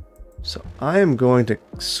 So I am going to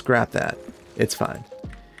scrap that. It's fine.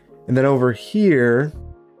 And then over here,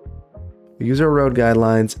 we use our road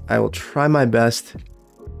guidelines. I will try my best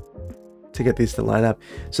to get these to line up.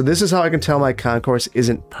 So this is how I can tell my concourse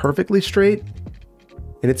isn't perfectly straight,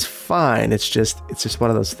 and it's fine. It's just one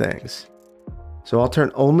of those things. So I'll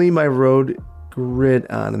turn only my road grid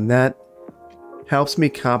on, and that helps me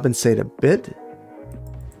compensate a bit.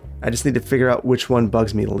 I just need to figure out which one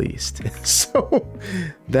bugs me the least. So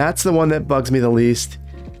that's the one that bugs me the least.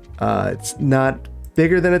 It's not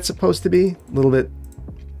bigger than it's supposed to be, a little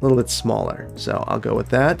bit smaller. So I'll go with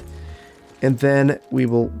that. And then we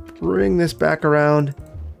will bring this back around,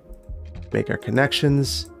 make our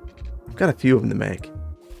connections. I've got a few of them to make.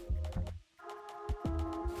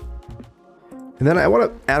 And then I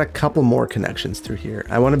want to add a couple more connections through here.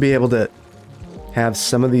 I want to be able to have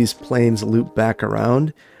some of these planes loop back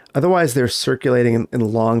around. Otherwise, they're circulating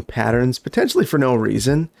in long patterns, potentially for no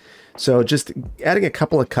reason. So just adding a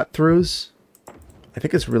couple of cut-throughs, I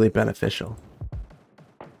think is really beneficial.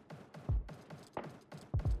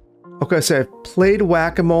 Okay, so I've played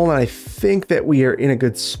whack-a-mole, and I think that we are in a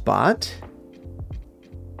good spot.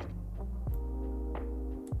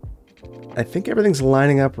 I think everything's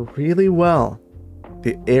lining up really well.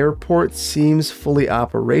 The airport seems fully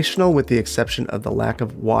operational with the exception of the lack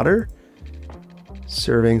of water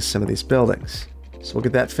serving some of these buildings. So we'll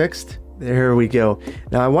get that fixed. There we go.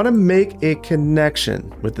 Now I want to make a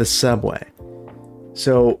connection with the subway.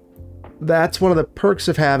 So that's one of the perks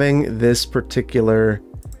of having this particular,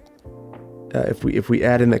 if we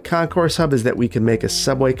add in the concourse hub, is that we can make a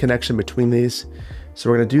subway connection between these. So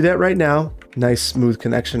we're going to do that right now. Nice smooth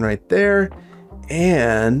connection right there.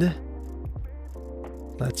 And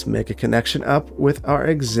let's make a connection up with our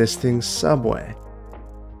existing subway.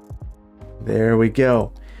 There we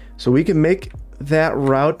go. So we can make that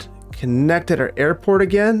route connect at our airport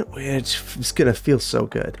again, which is going to feel so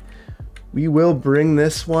good. We will bring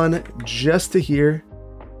this one just to here,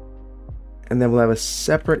 and then we'll have a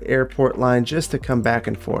separate airport line just to come back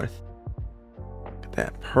and forth. Look at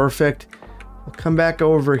that. Perfect. We'll come back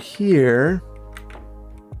over here.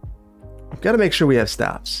 We've got to make sure we have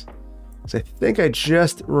stops. So I think I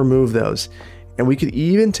just removed those. And we could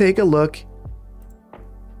even take a look.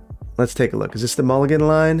 Let's take a look. Is this the Mulligan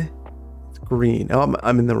line? It's green. Oh,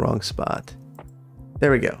 I'm in the wrong spot.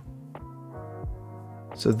 There we go.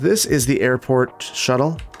 So this is the airport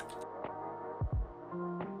shuttle.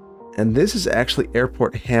 And this is actually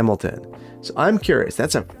Airport Hamilton. So I'm curious.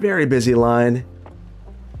 That's a very busy line.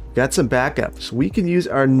 Got some backups. We can use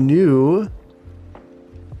our new...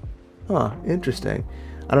 Huh, interesting.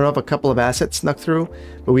 I don't know if a couple of assets snuck through,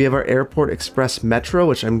 but we have our Airport Express Metro,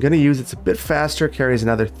 which I'm going to use. It's a bit faster, carries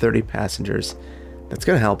another 30 passengers. That's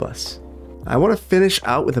going to help us. I want to finish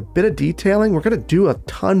out with a bit of detailing. We're going to do a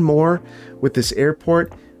ton more with this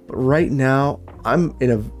airport, but right now I'm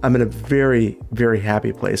in a very, very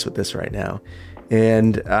happy place with this right now.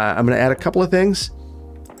 And I'm going to add a couple of things.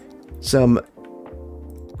 Some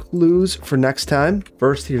clues for next time.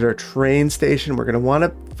 First, here's our train station. We're going to want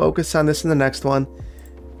to focus on this in the next one.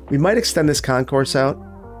 We might extend this concourse out.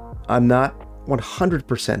 I'm not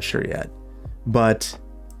 100% sure yet, but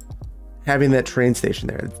having that train station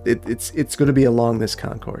there, it's going to be along this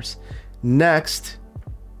concourse. Next,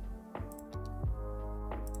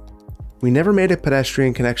 we never made a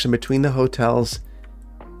pedestrian connection between the hotels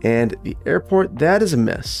and the airport. That is a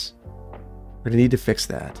miss. We're going to need to fix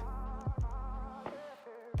that.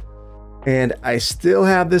 And I still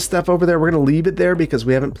have this stuff over there. We're going to leave it there because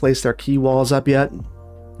we haven't placed our key walls up yet.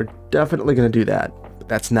 We're definitely going to do that. But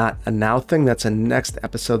that's not a now thing. That's a next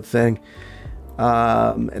episode thing.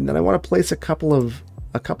 And then I want to place a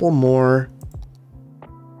couple more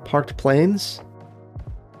parked planes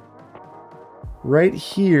right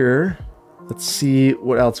here. Let's see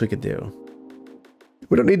what else we could do.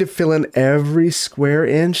 We don't need to fill in every square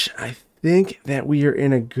inch. I think that we are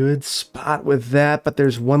in a good spot with that, but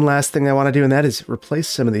there's one last thing I want to do, and that is replace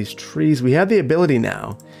some of these trees. We have the ability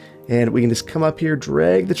now, and we can just come up here,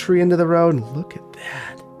 drag the tree into the road, and look at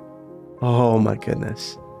that. Oh my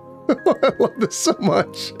goodness. I love this so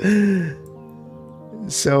much.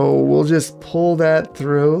 So we'll just pull that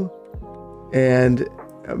through and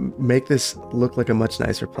make this look like a much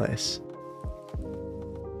nicer place.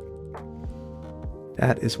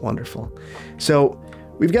 That is wonderful. So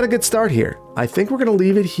we've got a good start here. I think we're going to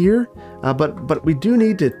leave it here, but we do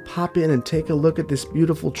need to pop in and take a look at this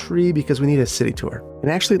beautiful tree because we need a city tour. And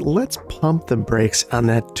actually, let's pump the brakes on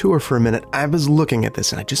that tour for a minute. I was looking at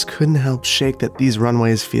this and I just couldn't help shake that these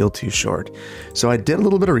runways feel too short. So I did a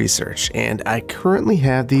little bit of research, and I currently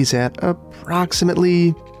have these at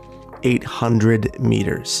approximately 800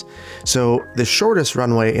 meters. So the shortest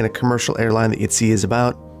runway in a commercial airline that you'd see is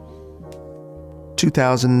about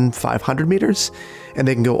 2,500 meters, and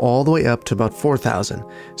they can go all the way up to about 4,000.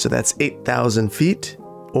 So that's 8,000 feet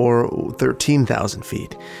or 13,000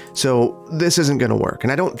 feet. So this isn't going to work.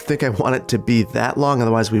 And I don't think I want it to be that long,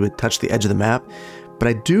 otherwise we would touch the edge of the map. But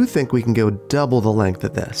I do think we can go double the length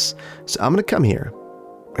of this. So I'm going to come here,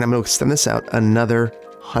 and I'm going to extend this out another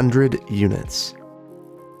 100 units.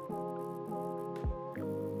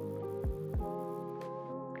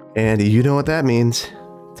 And you know what that means.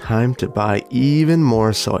 Time to buy even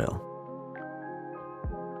more soil.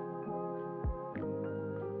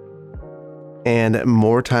 And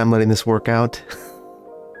more time letting this work out.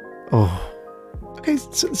 Oh, okay,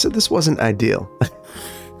 so this wasn't ideal.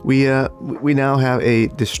 We now have a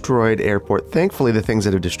destroyed airport. Thankfully, the things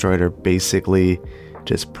that are destroyed are basically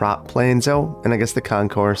just prop planes. Oh, and I guess the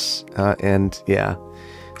concourse, and yeah.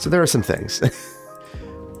 So there are some things.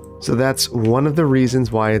 So that's one of the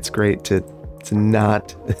reasons why it's great to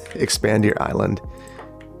not expand your island.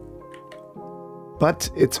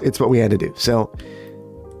 But it's what we had to do. So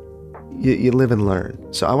you live and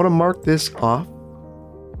learn. So I want to mark this off.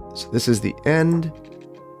 So this is the end.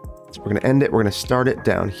 So we're going to end it. We're going to start it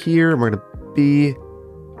down here. We're going to be...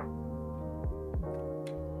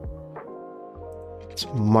 Let's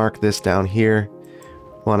mark this down here.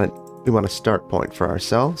 We want a start point for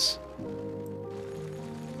ourselves.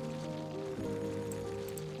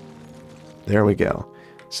 There we go.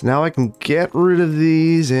 So now I can get rid of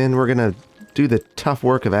these, and we're going to do the tough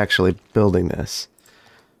work of actually building this.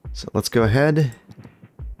 So let's go ahead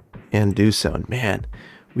and do so. And man,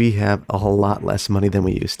 we have a whole lot less money than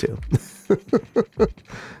we used to.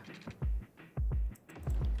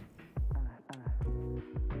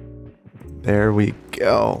 There we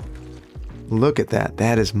go. Look at that.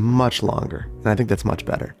 That is much longer. And I think that's much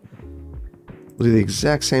better. We'll do the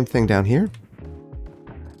exact same thing down here.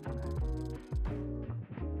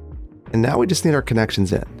 And now we just need our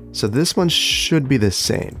connections in. So this one should be the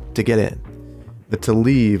same to get in. But to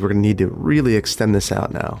leave, we're going to need to really extend this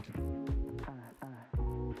out now.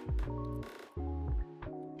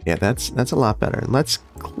 Yeah, that's a lot better. And let's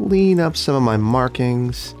clean up some of my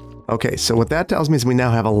markings. Okay, so what that tells me is we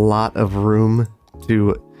now have a lot of room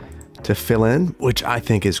to fill in, which I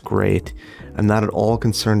think is great. I'm not at all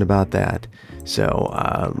concerned about that.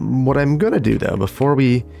 So what I'm going to do, though, before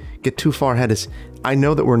we get too far ahead, is I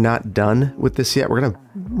know that we're not done with this yet. We're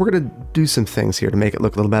gonna do some things here to make it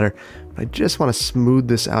look a little better. But I just want to smooth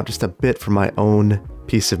this out just a bit for my own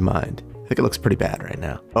peace of mind. I think it looks pretty bad right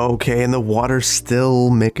now. Okay, and the water's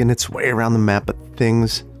still making its way around the map, but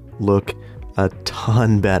things look a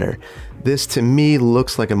ton better. This to me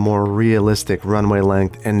looks like a more realistic runway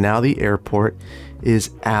length, and now the airport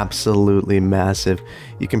is absolutely massive.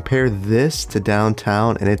 You compare this to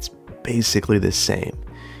downtown and it's basically the same.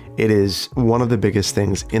 It is one of the biggest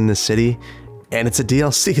things in the city, and it's a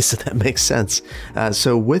DLC, so that makes sense.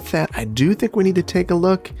 So with that, I do think we need to take a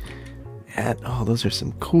look at, oh, those are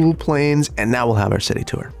some cool planes, and now we'll have our city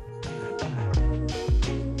tour.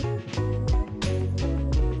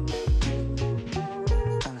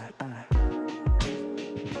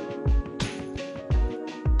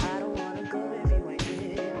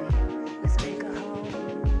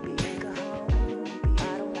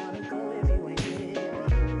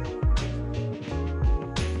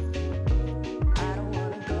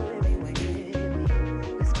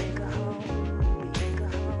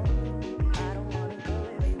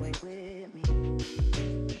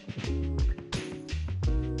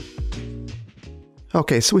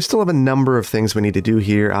 Okay, so we still have a number of things we need to do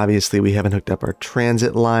here. Obviously, we haven't hooked up our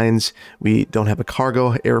transit lines. We don't have a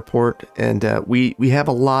cargo airport, and we have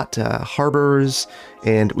a lot harbors,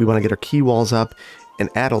 and we want to get our quay walls up and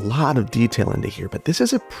add a lot of detail into here. But this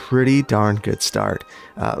is a pretty darn good start.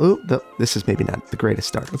 This is maybe not the greatest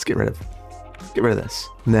start. Let's get rid of this.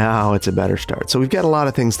 Now it's a better start. So we've got a lot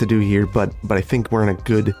of things to do here, but I think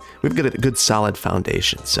we've got a good solid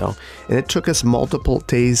foundation. So, and it took us multiple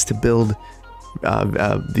days to build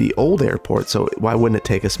the old airport, so why wouldn't it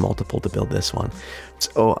take us multiple to build this one?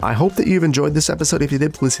 So I hope that you've enjoyed this episode. If you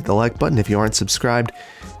did, please hit the like button. If you aren't subscribed,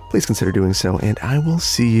 please consider doing so, and I will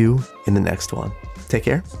see you in the next one. Take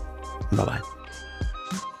care. Bye-bye.